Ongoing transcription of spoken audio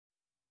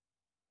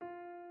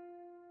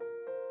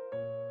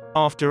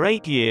After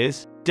 8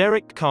 years,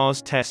 Derek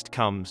Carr's test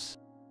comes.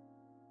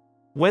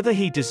 Whether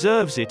he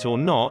deserves it or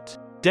not,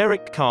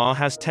 Derek Carr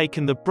has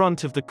taken the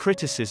brunt of the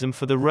criticism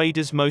for the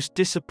Raiders' most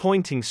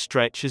disappointing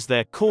stretch as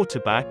their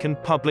quarterback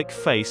and public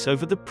face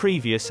over the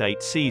previous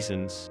 8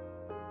 seasons.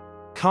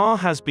 Carr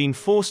has been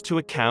forced to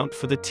account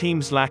for the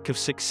team's lack of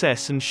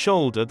success and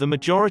shoulder the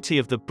majority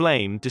of the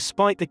blame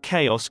despite the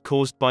chaos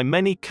caused by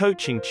many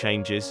coaching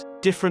changes,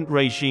 different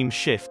regime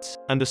shifts,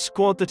 and a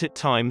squad that at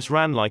times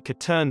ran like a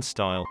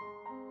turnstile.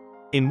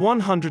 In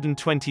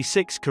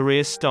 126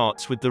 career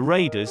starts with the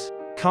Raiders,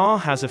 Carr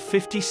has a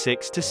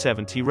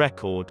 56-70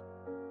 record.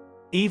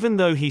 Even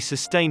though he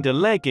sustained a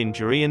leg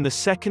injury in the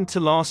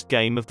second-to-last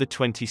game of the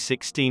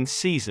 2016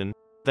 season,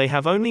 they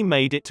have only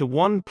made it to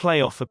one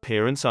playoff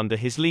appearance under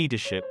his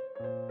leadership.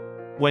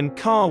 When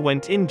Carr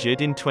went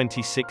injured in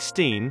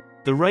 2016,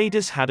 the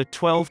Raiders had a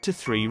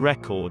 12-3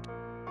 record.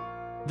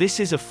 This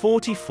is a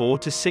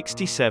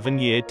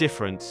 44-67-year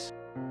difference.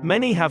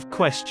 Many have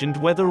questioned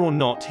whether or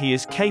not he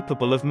is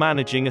capable of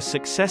managing a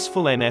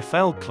successful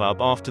NFL club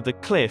after the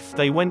cliff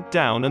they went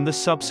down and the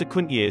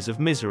subsequent years of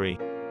misery.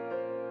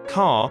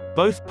 Carr,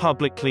 both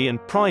publicly and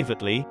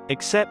privately,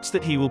 accepts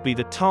that he will be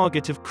the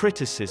target of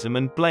criticism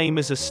and blame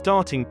as a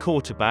starting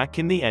quarterback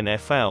in the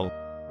NFL.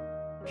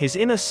 His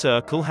inner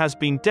circle has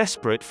been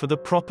desperate for the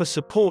proper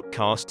support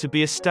cast to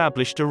be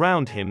established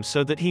around him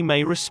so that he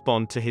may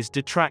respond to his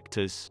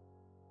detractors.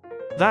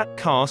 That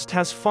cast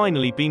has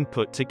finally been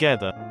put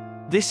together.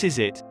 This is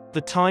it,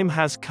 the time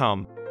has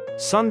come.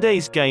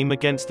 Sunday's game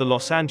against the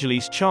Los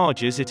Angeles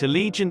Chargers at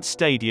Allegiant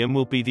Stadium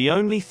will be the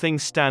only thing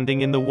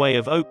standing in the way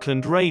of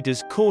Oakland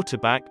Raiders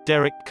quarterback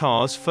Derek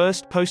Carr's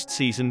first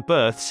postseason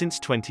berth since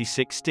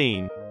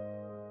 2016.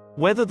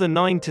 Whether the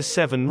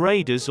 9-7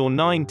 Raiders or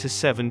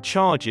 9-7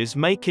 Chargers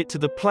make it to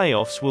the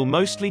playoffs will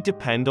mostly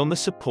depend on the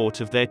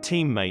support of their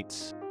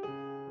teammates.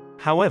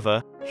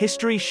 However,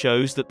 history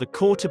shows that the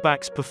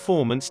quarterback's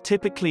performance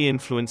typically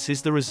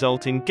influences the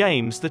result in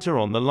games that are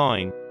on the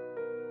line.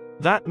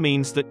 That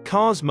means that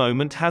Carr's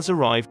moment has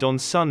arrived on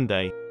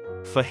Sunday.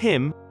 For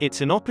him,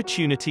 it's an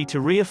opportunity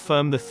to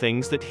reaffirm the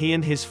things that he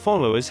and his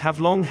followers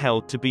have long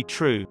held to be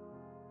true.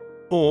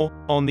 Or,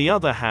 on the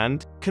other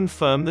hand,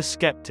 confirm the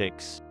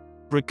skeptics.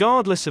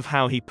 Regardless of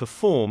how he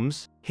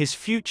performs, his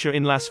future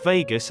in Las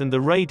Vegas and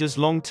the Raiders'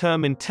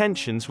 long-term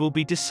intentions will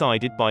be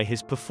decided by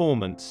his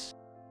performance.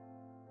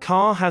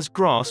 Carr has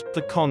grasped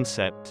the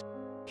concept.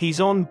 He's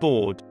on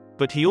board.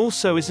 But he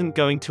also isn't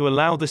going to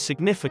allow the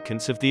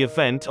significance of the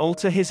event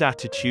alter his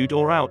attitude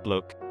or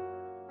outlook.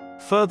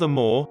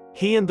 Furthermore,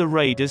 he and the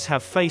Raiders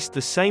have faced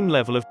the same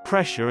level of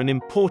pressure and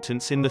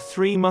importance in the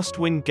 3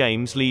 must-win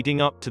games leading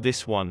up to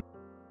this one.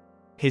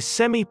 His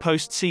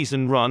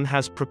semi-postseason run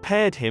has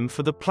prepared him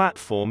for the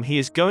platform he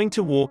is going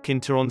to walk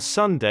into on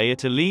Sunday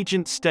at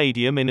Allegiant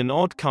Stadium in an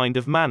odd kind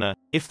of manner,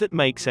 if that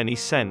makes any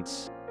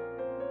sense.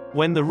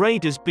 When the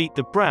Raiders beat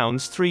the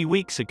Browns 3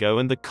 weeks ago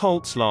and the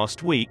Colts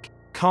last week,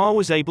 Carr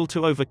was able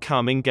to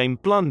overcome in-game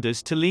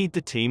blunders to lead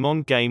the team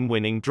on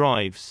game-winning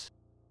drives.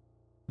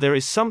 There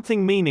is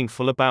something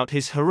meaningful about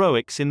his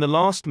heroics in the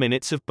last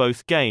minutes of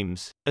both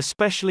games,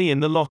 especially in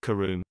the locker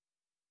room.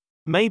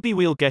 Maybe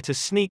we'll get a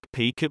sneak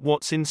peek at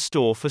what's in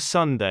store for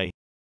Sunday.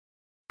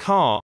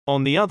 Carr,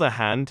 on the other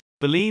hand,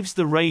 believes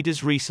the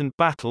Raiders' recent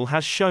battle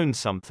has shown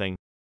something.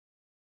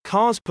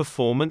 Carr's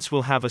performance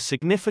will have a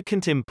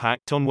significant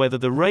impact on whether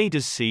the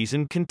Raiders'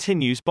 season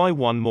continues by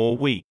one more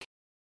week.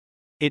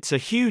 It's a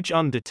huge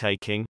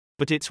undertaking,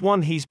 but it's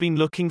one he's been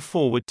looking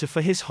forward to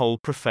for his whole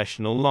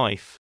professional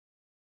life.